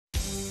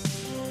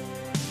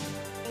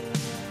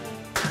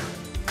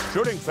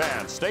Shooting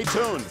fans, stay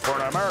tuned for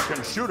an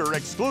American Shooter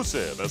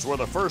exclusive, as we're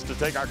the first to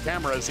take our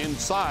cameras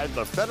inside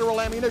the federal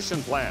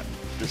ammunition plant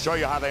to show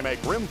you how they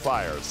make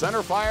rimfire,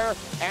 centerfire,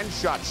 and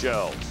shot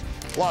shells.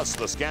 Plus,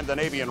 the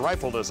Scandinavian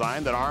rifle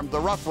design that armed the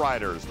Rough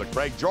Riders, the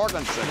Craig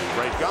Jorgensen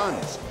great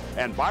guns.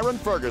 And Byron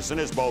Ferguson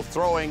is both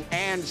throwing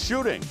and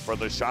shooting for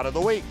the shot of the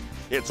week.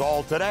 It's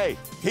all today,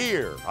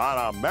 here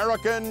on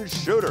American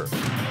Shooter.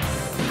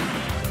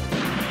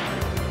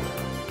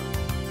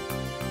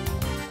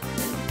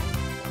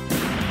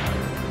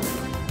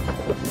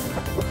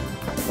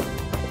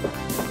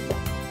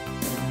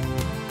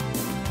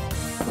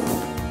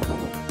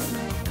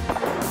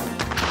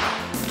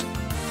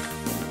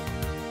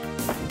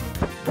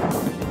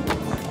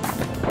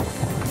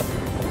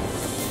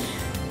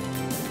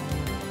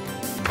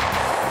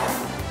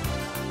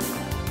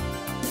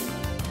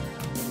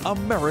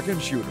 American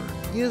Shooter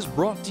is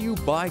brought to you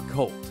by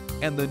Colt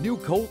and the new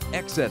Colt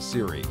XS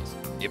series.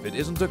 If it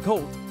isn't a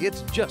Colt,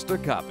 it's just a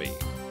copy.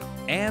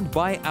 And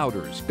by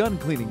Outers gun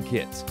cleaning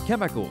kits,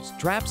 chemicals,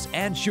 traps,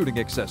 and shooting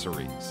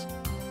accessories.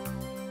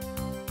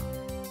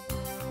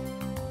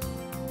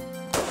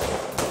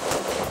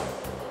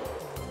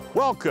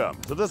 Welcome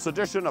to this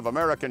edition of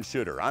American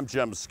Shooter. I'm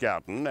Jim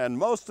Scouton, and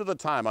most of the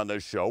time on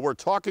this show, we're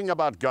talking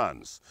about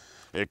guns.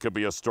 It could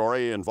be a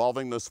story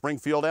involving the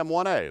Springfield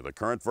M1A, the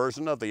current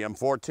version of the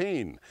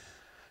M14.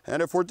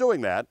 And if we're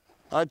doing that,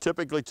 I'd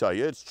typically tell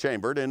you it's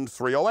chambered in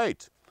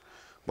 .308.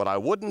 But I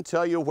wouldn't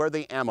tell you where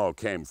the ammo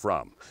came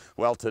from.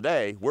 Well,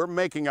 today, we're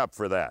making up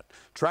for that,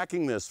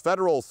 tracking this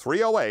federal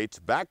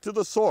 .308 back to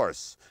the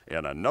source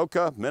in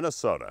Anoka,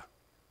 Minnesota.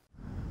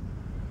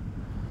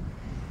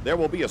 There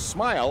will be a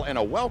smile and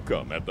a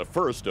welcome at the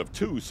first of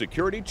 2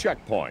 security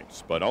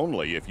checkpoints, but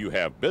only if you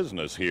have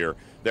business here.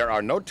 There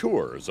are no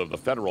tours of the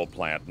federal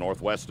plant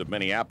northwest of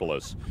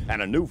Minneapolis,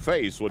 and a new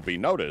face would be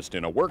noticed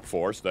in a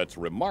workforce that's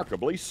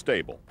remarkably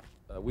stable.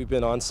 We've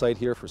been on site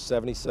here for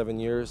 77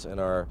 years,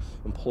 and our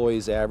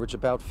employees average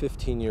about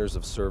 15 years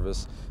of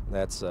service. And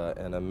that's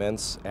an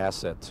immense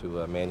asset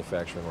to a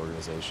manufacturing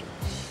organization.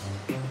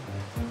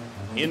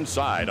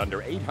 Inside,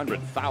 under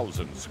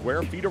 800,000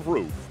 square feet of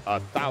roof,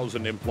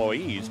 1,000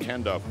 employees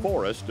tend a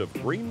forest of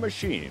green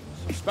machines,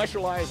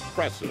 specialized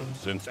presses,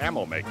 since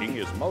ammo making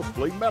is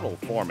mostly metal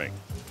forming.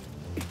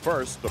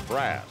 First, the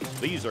brass.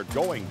 These are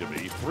going to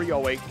be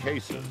 .308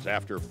 cases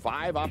after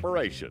 5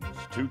 operations,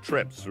 2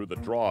 trips through the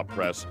draw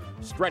press,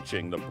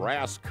 stretching the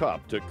brass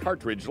cup to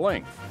cartridge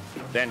length,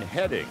 then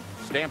heading,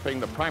 stamping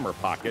the primer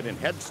pocket and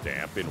head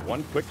stamp in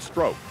 1 quick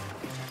stroke.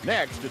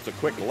 Next, it's a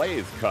quick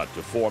lathe cut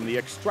to form the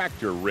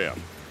extractor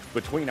rim.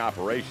 Between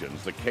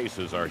operations, the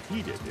cases are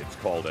heated. It's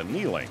called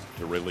annealing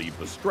to relieve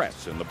the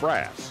stress in the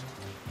brass.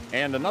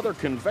 And another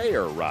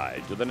conveyor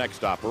ride to the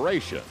next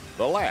operation.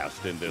 The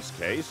last, in this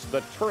case,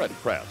 the turret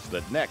press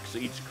that necks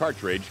each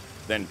cartridge,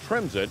 then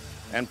trims it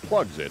and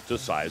plugs it to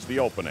size the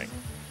opening.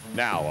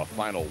 Now, a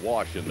final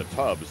wash in the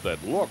tubs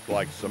that look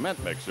like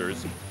cement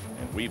mixers,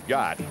 and we've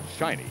got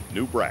shiny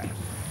new brass.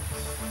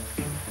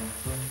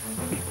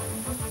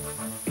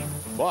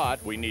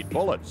 But we need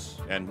bullets,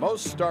 and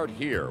most start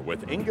here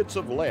with ingots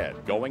of lead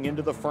going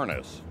into the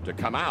furnace to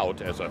come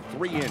out as a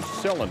 3-inch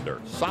cylinder,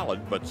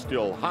 solid but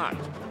still hot.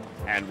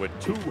 And with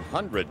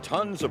 200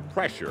 tons of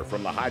pressure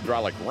from the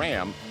hydraulic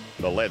ram,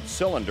 the lead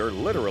cylinder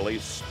literally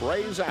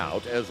sprays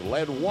out as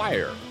lead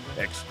wire,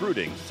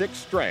 extruding 6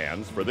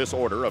 strands for this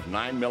order of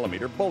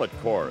 9mm bullet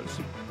cores,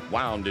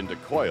 wound into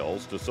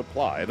coils to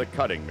supply the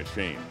cutting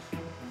machines.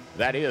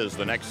 That is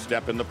the next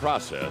step in the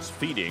process,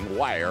 feeding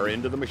wire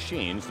into the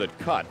machines that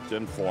cut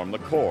and form the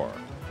core.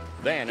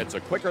 Then it's a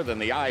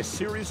quicker-than-the-eye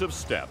series of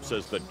steps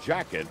as the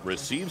jacket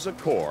receives a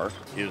core,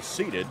 is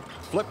seated,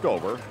 flipped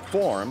over,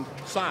 formed,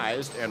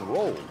 sized, and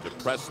rolled to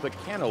press the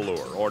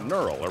cannelure or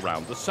knurl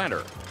around the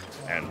center.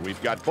 And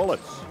we've got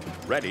bullets,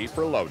 ready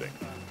for loading.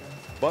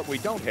 But we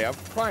don't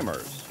have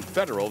primers.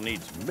 Federal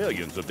needs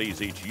millions of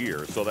these each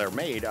year, so they're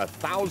made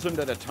 1,000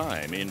 at a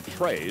time in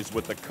trays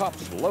with the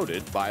cups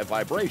loaded by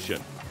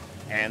vibration.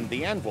 And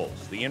the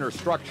anvils, the inner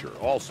structure,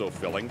 also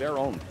filling their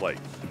own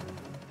plates.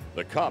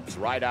 The cups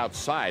ride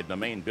outside the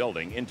main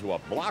building into a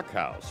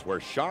blockhouse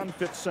where Sean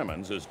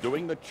Fitzsimmons is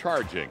doing the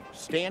charging,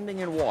 standing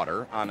in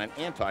water on an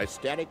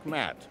anti-static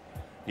mat.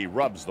 He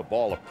rubs the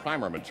ball of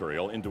primer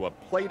material into a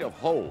plate of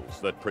holes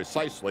that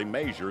precisely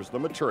measures the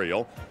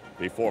material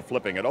before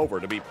flipping it over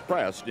to be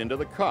pressed into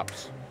the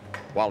cups.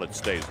 While it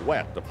stays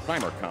wet, the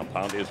primer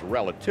compound is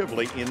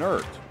relatively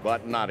inert,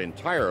 but not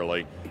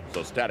entirely,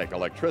 so static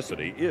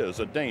electricity is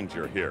a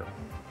danger here.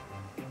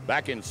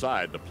 Back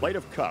inside, the plate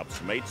of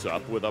cups mates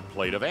up with a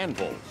plate of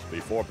anvils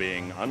before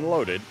being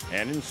unloaded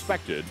and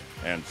inspected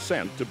and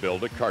sent to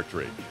build a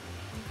cartridge.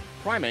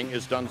 Priming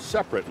is done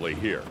separately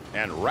here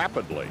and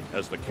rapidly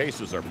as the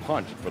cases are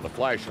punched for the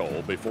flash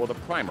hole before the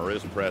primer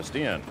is pressed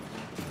in.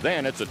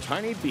 Then it's a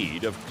tiny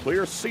bead of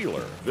clear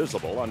sealer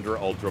visible under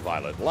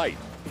ultraviolet light.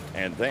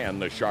 And then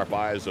the sharp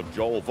eyes of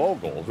Joel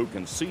Vogel, who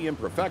can see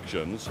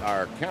imperfections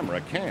our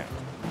camera can't.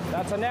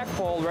 That's a neck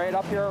fold right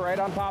up here, right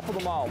on top of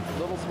the mouth.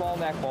 Little small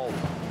neck fold.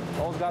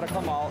 Those got to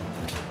come out.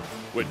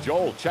 With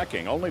Joel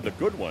checking, only the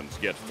good ones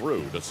get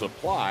through to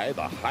supply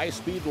the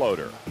high-speed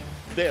loader.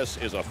 This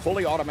is a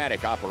fully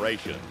automatic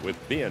operation with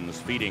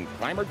bins feeding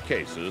primered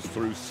cases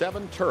through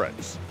 7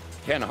 turrets.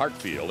 Ken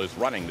Hartfield is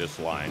running this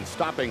line,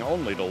 stopping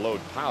only to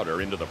load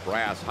powder into the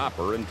brass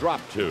hopper and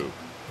drop tube.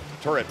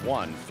 Turret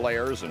 1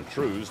 flares and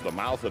trues the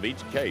mouth of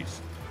each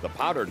case. The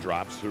powder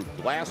drops through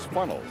glass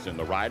funnels in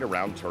the ride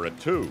around turret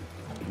 2.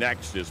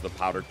 Next is the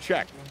powder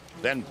check,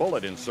 then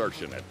bullet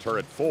insertion at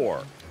turret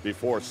 4,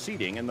 before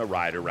seating in the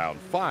ride around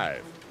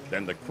 5.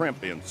 Then the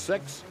crimp in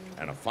 6,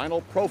 and a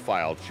final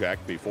profile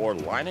check before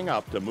lining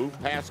up to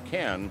move past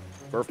Ken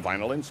for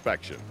final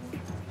inspection.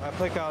 I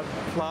pick out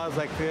flaws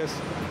like this,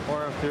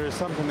 or if there's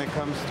something that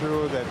comes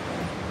through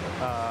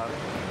that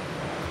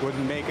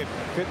wouldn't make it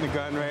fit in the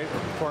gun right or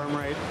perform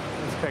right,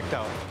 it's picked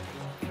out.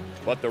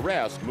 But the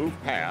rest move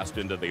past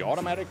into the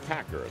automatic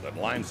packer that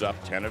lines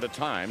up 10 at a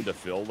time to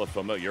fill the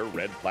familiar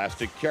red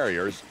plastic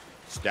carriers.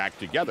 Stacked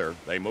together,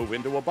 they move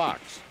into a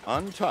box,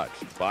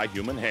 untouched by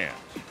human hands.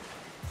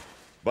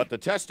 But the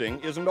testing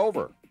isn't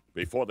over.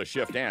 Before the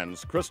shift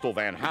ends, Crystal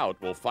Van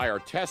Hout will fire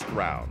test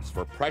rounds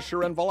for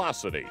pressure and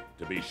velocity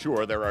to be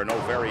sure there are no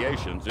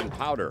variations in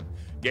powder.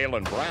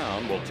 Galen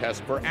Brown will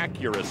test for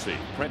accuracy,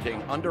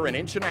 printing under 1.5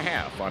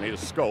 inches on his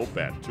scope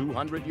at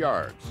 200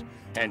 yards.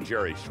 And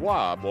Jerry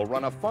Schwab will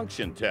run a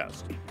function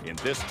test, in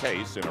this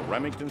case in a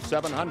Remington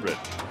 700.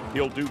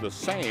 He'll do the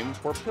same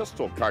for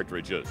pistol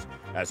cartridges,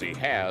 as he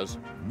has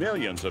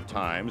millions of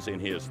times in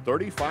his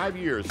 35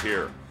 years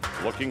here,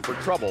 looking for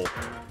trouble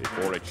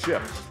before it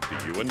ships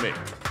to you and me.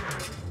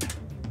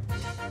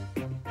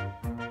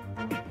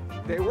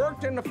 They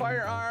worked in the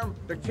firearm,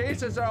 the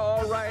cases are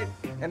all right,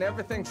 and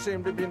everything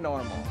seemed to be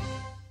normal.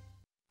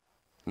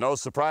 No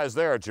surprise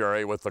there,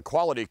 Jerry, with the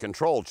quality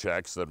control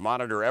checks that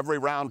monitor every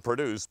round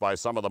produced by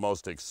some of the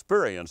most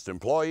experienced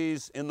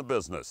employees in the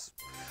business.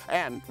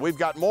 And we've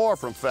got more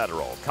from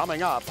Federal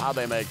coming up, how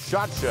they make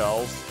shot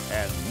shells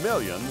and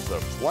millions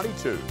of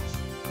 .22s.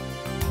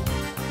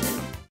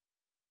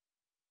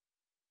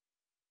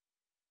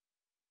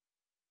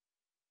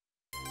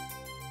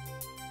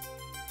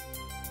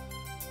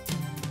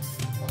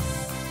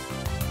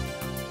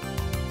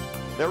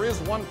 There is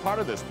one part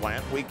of this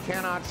plant we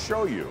cannot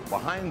show you.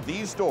 Behind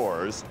these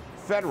doors,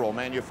 Federal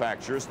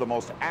manufactures the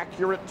most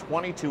accurate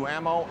 .22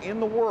 ammo in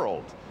the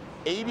world.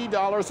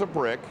 $80 a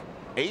brick,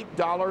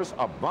 $8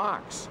 a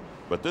box.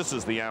 But this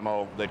is the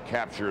ammo that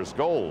captures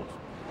gold.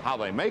 How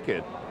they make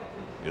it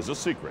is a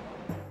secret.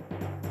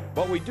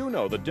 But we do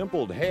know the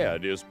dimpled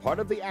head is part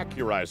of the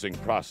accurizing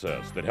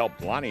process that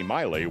helped Lonnie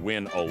Miley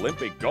win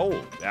Olympic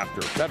gold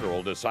after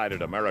Federal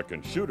decided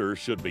American shooters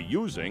should be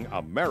using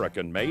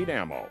American-made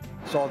ammo.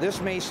 So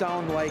this may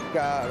sound like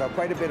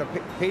quite a bit of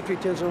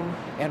patriotism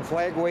and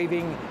flag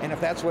waving, and if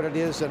that's what it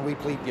is, then we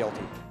plead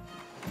guilty.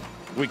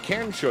 We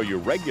can show you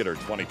regular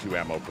 .22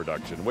 ammo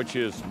production, which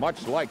is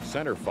much like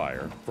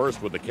centerfire.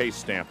 First with the case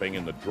stamping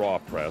in the draw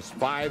press,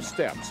 5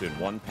 steps in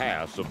one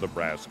pass of the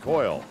brass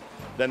coil.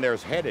 Then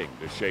there's heading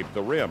to shape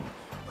the rim.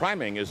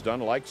 Priming is done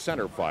like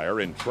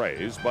centerfire in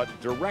trays, but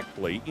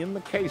directly in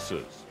the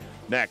cases.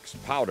 Next,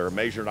 powder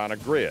measured on a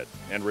grid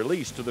and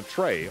released to the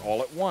tray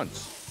all at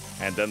once.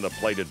 And then the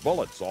plated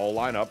bullets all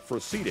line up for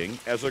seating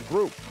as a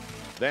group.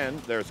 Then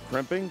there's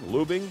crimping,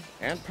 lubing,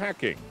 and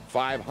packing.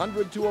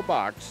 500 to a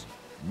box,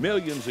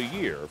 millions a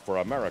year for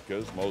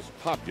America's most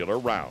popular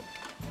round.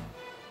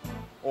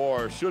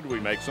 Or should we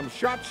make some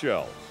shot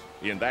shells?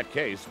 In that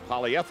case,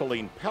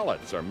 polyethylene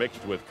pellets are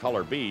mixed with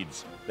color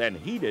beads, then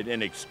heated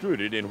and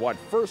extruded in what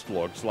first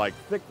looks like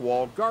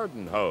thick-walled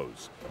garden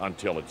hose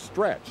until it's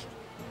stretched.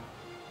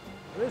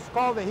 This is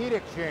called the heat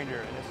exchanger,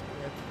 and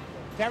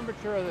the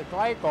temperature of the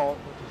glycol,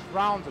 which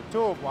surrounds the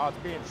tube while it's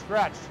being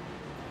stretched,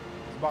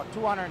 is about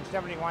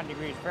 271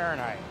 degrees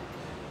Fahrenheit.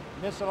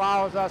 And this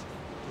allows us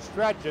to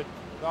stretch it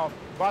without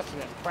busting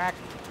it and cracking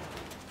it.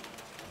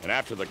 And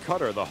after the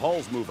cutter, the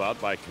hulls move out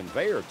by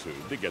conveyor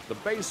tube to get the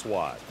base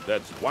wad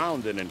that's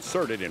wound and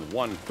inserted in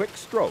one quick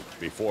stroke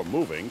before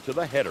moving to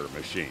the header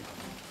machine.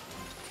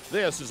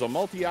 This is a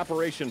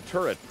multi-operation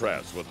turret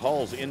press with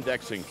hulls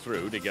indexing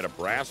through to get a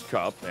brass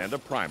cup and a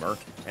primer,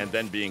 and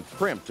then being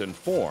crimped and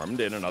formed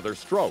in another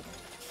stroke.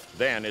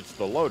 Then it's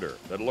the loader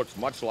that looks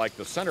much like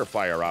the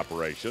centerfire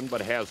operation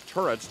but has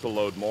turrets to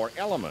load more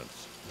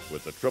elements,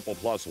 with the triple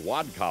plus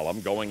wad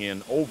column going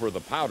in over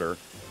the powder,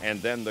 and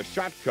then the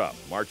shot cup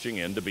marching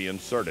in to be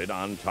inserted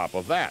on top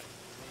of that.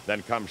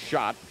 Then comes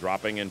shot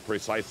dropping in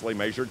precisely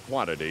measured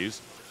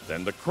quantities,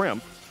 then the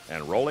crimp,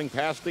 and rolling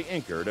past the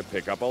inker to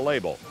pick up a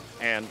label.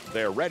 And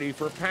they're ready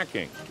for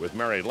packing, with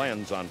Mary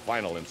Lenz on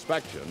final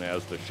inspection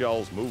as the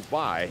shells move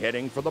by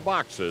heading for the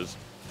boxes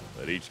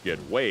that each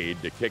get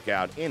weighed to kick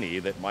out any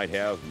that might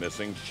have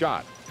missing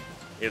shot.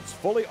 It's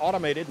fully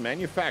automated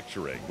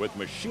manufacturing with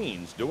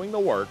machines doing the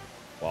work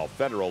while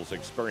Federal's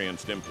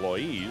experienced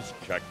employees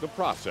check the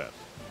process.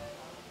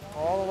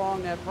 All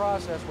along that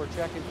process, we're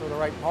checking for the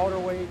right powder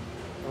weight,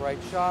 the right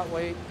shot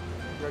weight.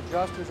 Your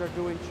adjusters are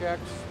doing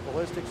checks,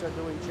 ballistics are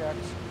doing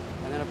checks,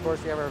 and then of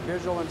course we have our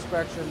visual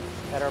inspection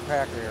at our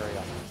packer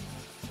area.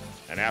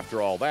 And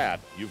after all that,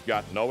 you've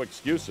got no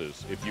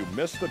excuses. If you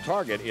miss the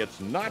target,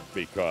 it's not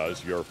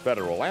because your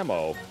federal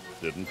ammo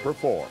didn't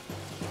perform.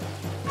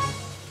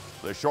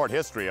 The short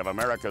history of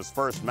America's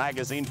first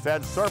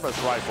magazine-fed service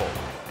rifle.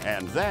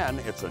 And then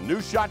it's a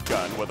new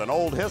shotgun with an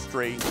old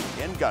history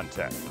in gun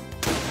tech.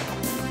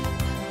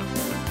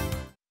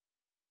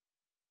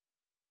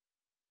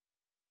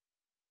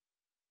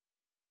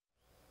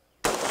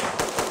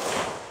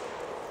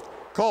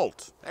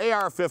 Colt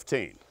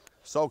AR-15.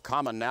 So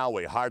common now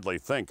we hardly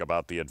think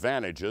about the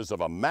advantages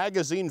of a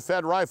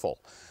magazine-fed rifle.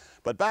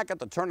 But back at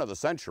the turn of the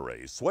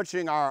century,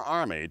 switching our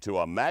Army to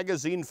a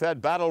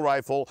magazine-fed battle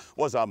rifle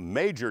was a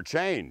major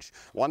change,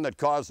 one that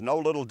caused no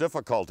little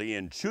difficulty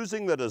in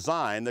choosing the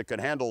design that could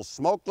handle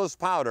smokeless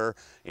powder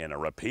in a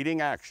repeating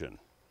action.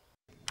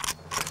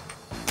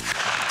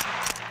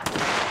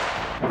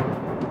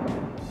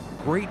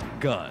 Great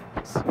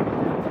guns.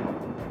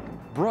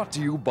 Brought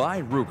to you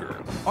by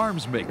Ruger,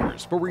 arms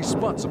makers for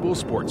responsible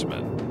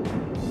sportsmen.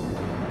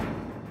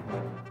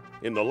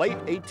 In the late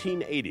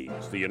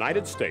 1880s, the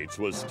United States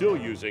was still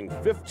using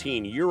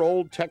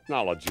 15-year-old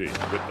technology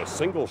with the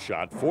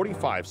single-shot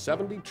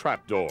 45-70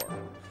 trapdoor.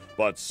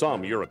 But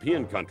some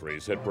European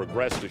countries had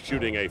progressed to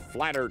shooting a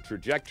flatter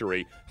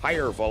trajectory,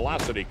 higher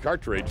velocity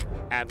cartridge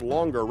at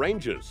longer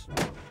ranges.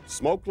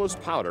 Smokeless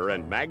powder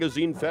and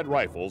magazine-fed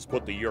rifles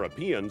put the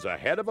Europeans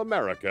ahead of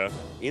America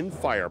in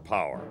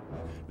firepower.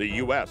 The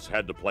U.S.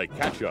 had to play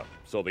catch-up,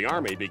 so the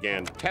Army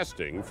began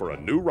testing for a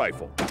new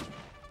rifle.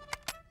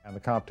 And the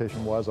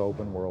competition was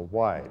open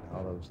worldwide.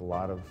 There was a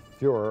lot of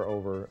furor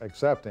over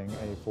accepting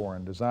a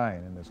foreign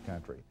design in this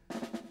country.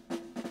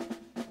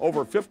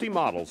 Over 50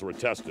 models were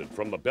tested,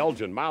 from the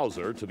Belgian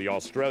Mauser to the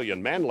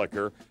Australian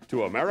Mannlicher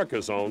to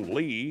America's own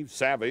Lee,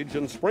 Savage,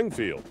 and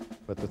Springfield.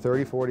 But the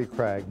 30-40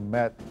 Krag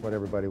met what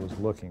everybody was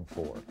looking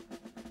for.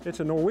 It's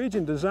a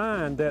Norwegian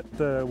design that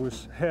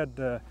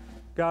had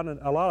gotten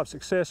a lot of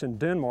success in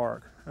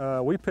Denmark.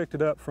 We picked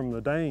it up from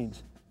the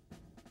Danes.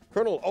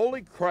 Colonel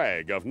Ole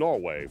Krag of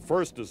Norway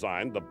first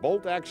designed the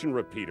bolt-action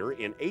repeater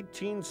in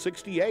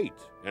 1868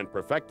 and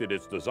perfected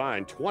its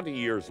design 20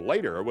 years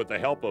later with the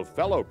help of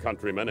fellow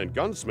countryman and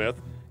gunsmith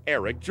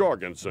Erik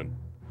Jorgensen.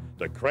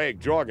 The Krag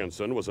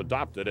Jorgensen was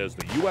adopted as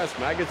the U.S.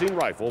 magazine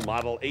rifle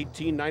model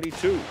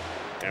 1892,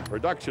 and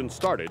production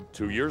started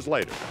 2 years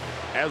later.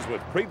 As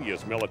with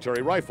previous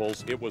military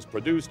rifles, it was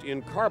produced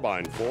in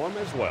carbine form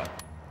as well.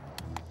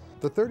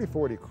 The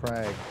 30-40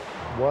 Krag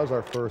was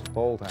our first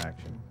bolt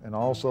action, and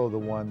also the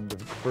one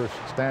that first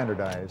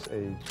standardized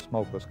a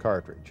smokeless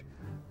cartridge,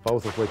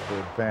 both of which were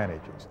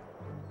advantages.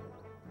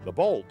 The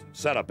bolt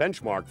set a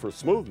benchmark for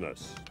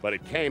smoothness, but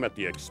it came at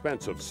the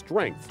expense of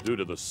strength due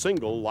to the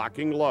single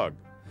locking lug.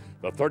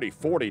 The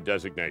 30-40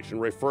 designation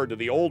referred to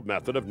the old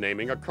method of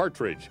naming a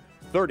cartridge,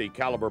 30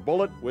 caliber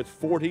bullet with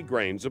 40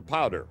 grains of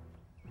powder.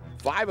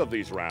 5 of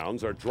these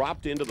rounds are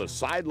dropped into the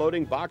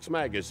side-loading box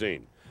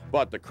magazine,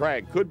 but the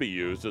Krag could be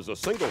used as a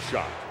single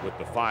shot with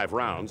the 5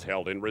 rounds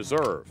held in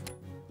reserve.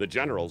 The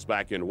generals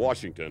back in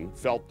Washington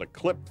felt the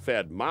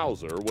clip-fed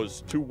Mauser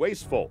was too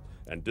wasteful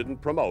and didn't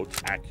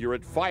promote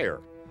accurate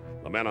fire.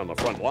 The men on the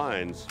front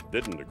lines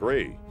didn't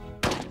agree.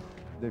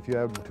 If you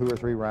have 2 or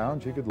 3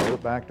 rounds, you could load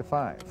it back to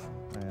 5.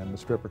 And the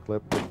stripper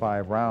clip with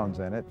 5 rounds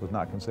in it was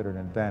not considered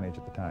an advantage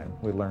at the time.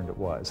 We learned it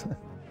was.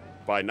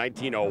 By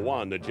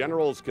 1901, the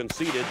generals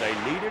conceded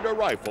they needed a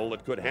rifle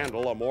that could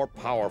handle a more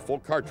powerful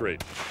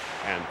cartridge.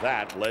 And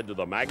that led to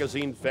the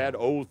magazine-fed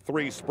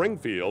 03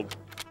 Springfield.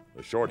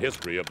 The short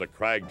history of the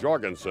Krag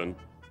Jorgensen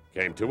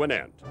came to an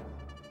end.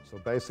 So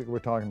basically we're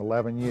talking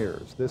 11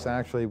 years. This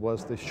actually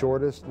was the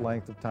shortest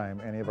length of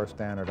time any of our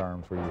standard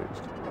arms were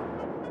used.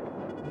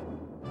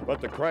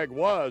 But the Krag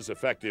was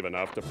effective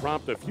enough to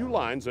prompt a few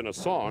lines in a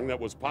song that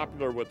was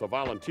popular with the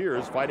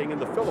volunteers fighting in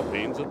the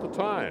Philippines at the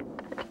time.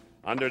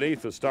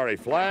 Underneath the starry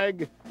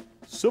flag,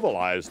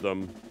 civilize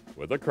them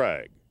with a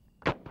Krag.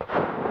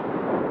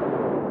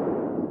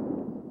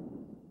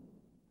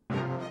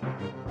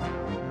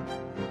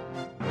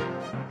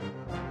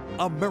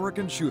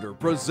 American Shooter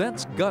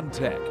presents Gun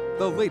Tech,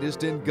 the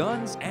latest in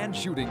guns and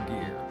shooting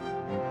gear.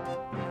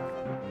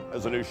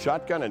 There's a new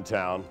shotgun in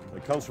town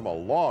that comes from a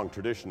long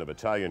tradition of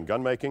Italian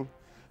gun making.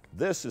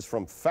 This is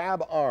from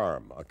Fab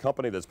Arm, a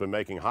company that's been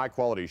making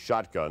high-quality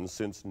shotguns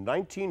since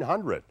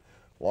 1900,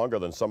 longer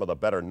than some of the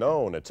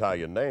better-known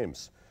Italian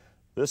names.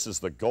 This is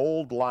the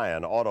Gold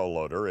Lion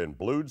autoloader in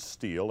blued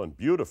steel and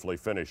beautifully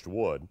finished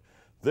wood.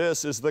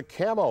 This is the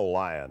Camo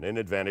Lion in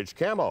Advantage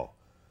Camo.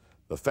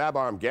 The Fab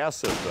Arm gas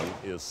system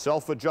is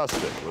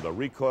self-adjusted with a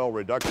recoil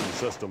reduction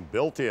system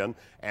built in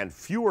and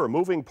fewer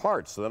moving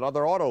parts than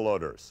other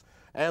autoloaders.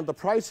 And the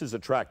price is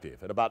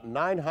attractive at about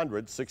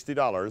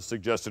 $960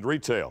 suggested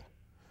retail.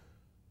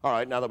 All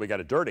right, now that we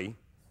got it dirty,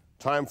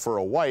 time for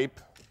a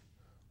wipe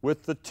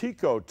with the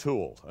Tico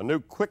tool, a new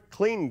quick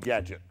clean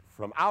gadget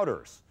from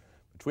Outers.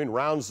 Between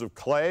rounds of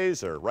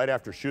clays or right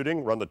after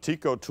shooting, run the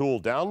Tico tool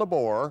down the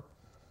bore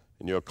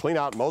and you'll clean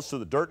out most of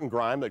the dirt and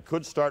grime that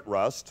could start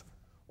rust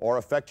or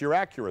affect your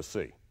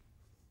accuracy.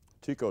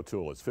 Tico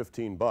tool is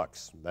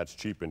 $15. That's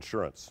cheap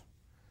insurance.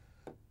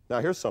 Now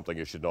here's something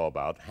you should know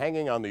about.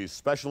 Hanging on these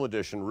special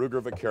edition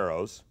Ruger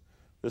Vaqueros,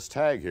 this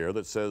tag here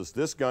that says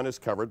this gun is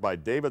covered by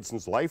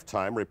Davidson's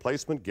lifetime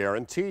replacement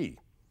guarantee.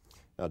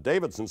 Now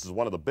Davidson's is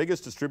one of the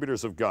biggest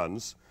distributors of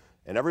guns,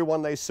 and every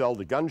one they sell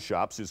to gun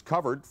shops is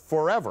covered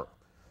forever.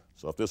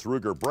 So if this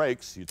Ruger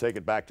breaks, you take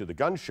it back to the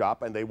gun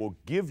shop and they will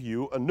give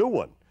you a new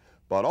one,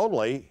 but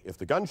only if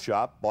the gun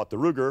shop bought the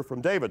Ruger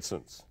from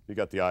Davidson's. You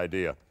got the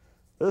idea.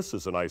 This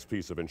is a nice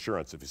piece of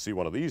insurance if you see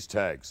one of these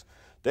tags.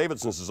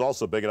 Davidson's is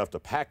also big enough to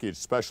package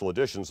special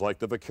editions like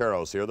the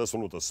Vaqueros here. This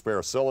one with a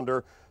spare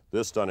cylinder,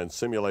 this done in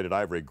simulated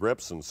ivory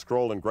grips and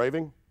scroll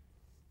engraving.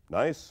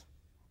 Nice.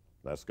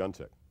 That's Gun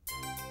Tick.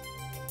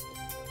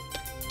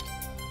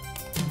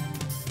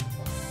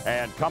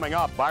 And coming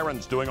up,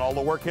 Byron's doing all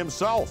the work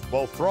himself,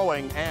 both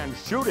throwing and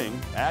shooting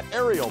at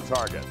aerial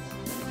targets.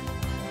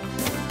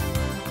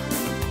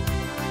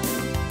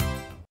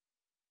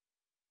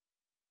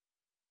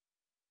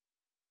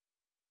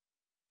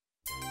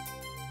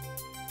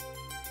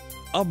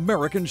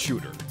 American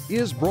Shooter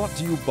is brought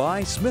to you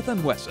by Smith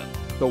 & Wesson,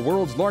 the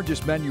world's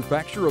largest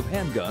manufacturer of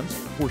handguns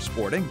for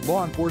sporting,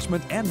 law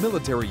enforcement, and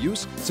military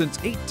use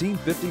since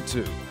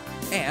 1852.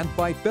 And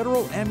by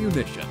Federal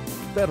Ammunition.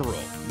 Federal,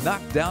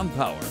 knockdown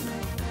power.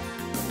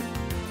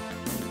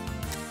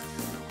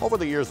 Over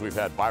the years, we've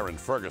had Byron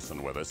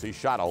Ferguson with us. He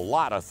shot a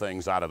lot of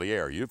things out of the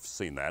air. You've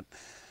seen that.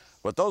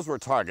 But those were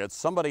targets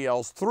somebody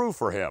else threw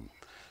for him.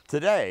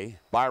 Today,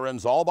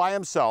 Byron's all by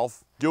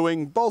himself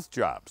doing both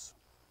jobs.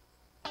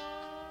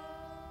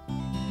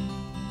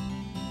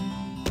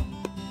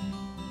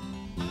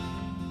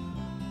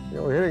 You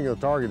know, hitting the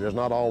target is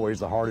not always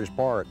the hardest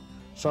part.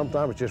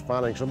 Sometimes it's just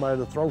finding somebody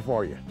to throw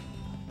for you.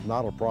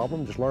 Not a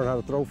problem, just learn how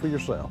to throw for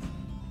yourself.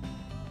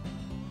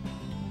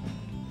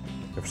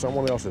 If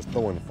someone else is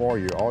throwing for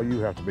you, all you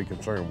have to be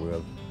concerned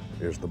with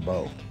is the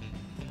bow.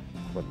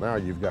 But now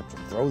you've got to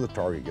throw the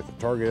target, get the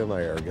target in the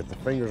air, get the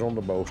fingers on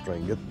the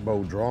bowstring, get the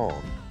bow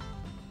drawn,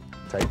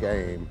 take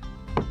aim,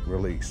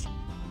 release.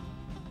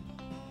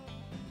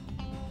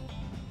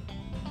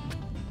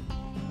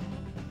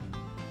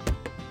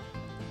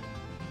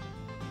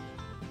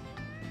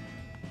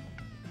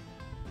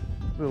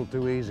 A little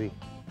too easy.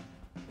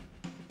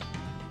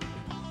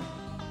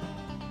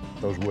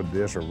 Those wood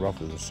discs are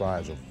roughly the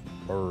size of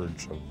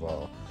birds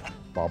of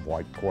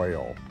bobwhite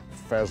quail,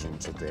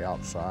 pheasants at the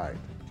outside.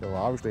 So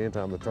obviously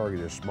anytime the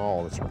target is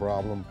small, it's a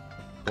problem.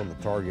 When the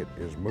target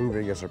is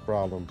moving, it's a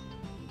problem.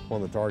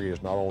 When the target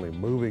is not only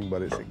moving,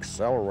 but it's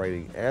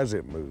accelerating as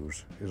it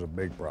moves, is a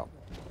big problem.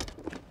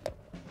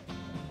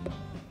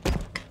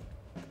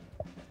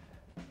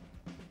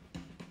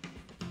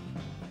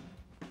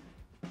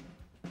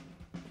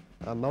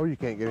 I know you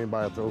can't get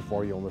anybody to throw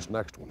for you on this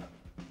next one.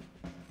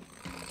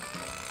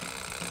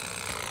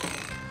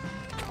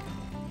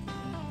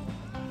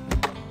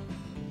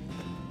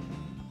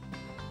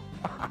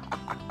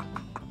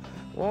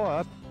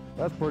 Well,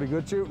 that's pretty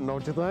good shooting,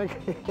 don't you think?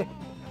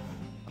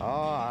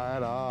 All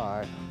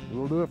right.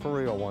 We'll do it for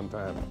real one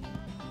time.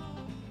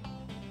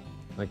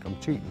 Think I'm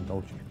cheating,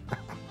 don't you?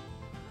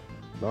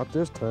 Not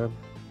this time.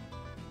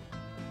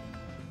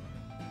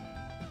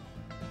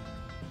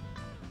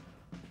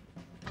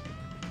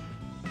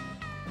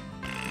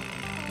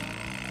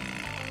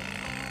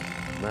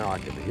 Now I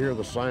can hear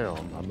the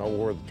sound, I know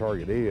where the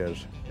target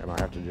is, and I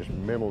have to just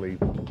mentally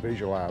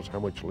visualize how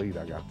much lead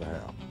I got to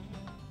have.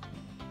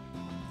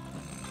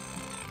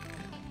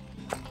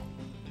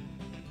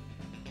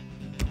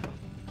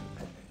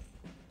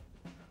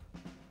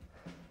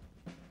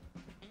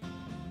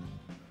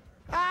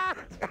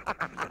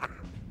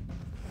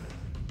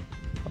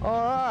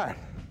 All right.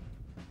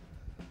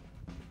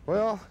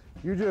 Well,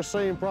 you just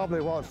seen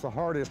probably what's the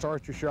hardest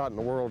archery shot in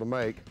the world to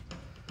make.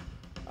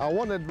 I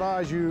want to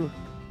advise you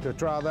to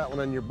try that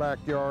one in your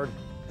backyard,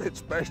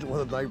 especially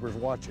when the neighbor's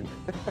watching.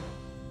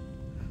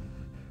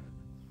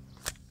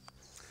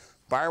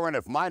 Byron,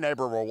 if my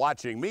neighbor were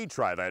watching me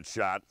try that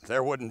shot,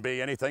 there wouldn't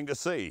be anything to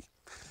see.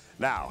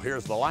 Now,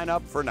 here's the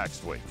lineup for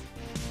next week.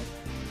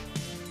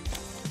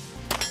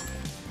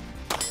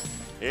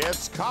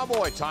 It's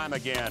cowboy time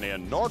again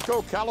in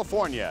Norco,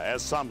 California,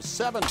 as some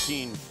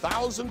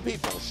 17,000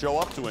 people show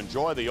up to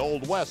enjoy the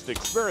Old West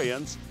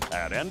experience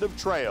at End of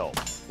Trail.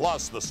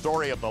 Plus, the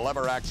story of the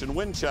lever-action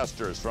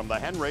Winchesters from the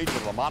Henry to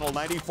the Model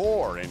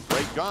 94 in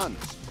great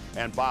guns.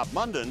 And Bob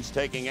Munden's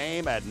taking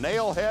aim at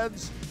nail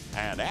heads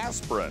and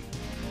aspirin.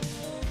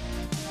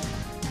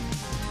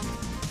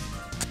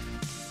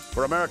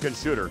 For American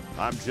Shooter,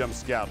 I'm Jim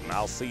Scouten.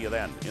 I'll see you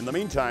then. In the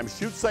meantime,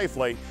 shoot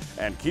safely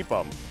and keep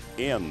them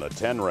in the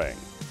 10 ring.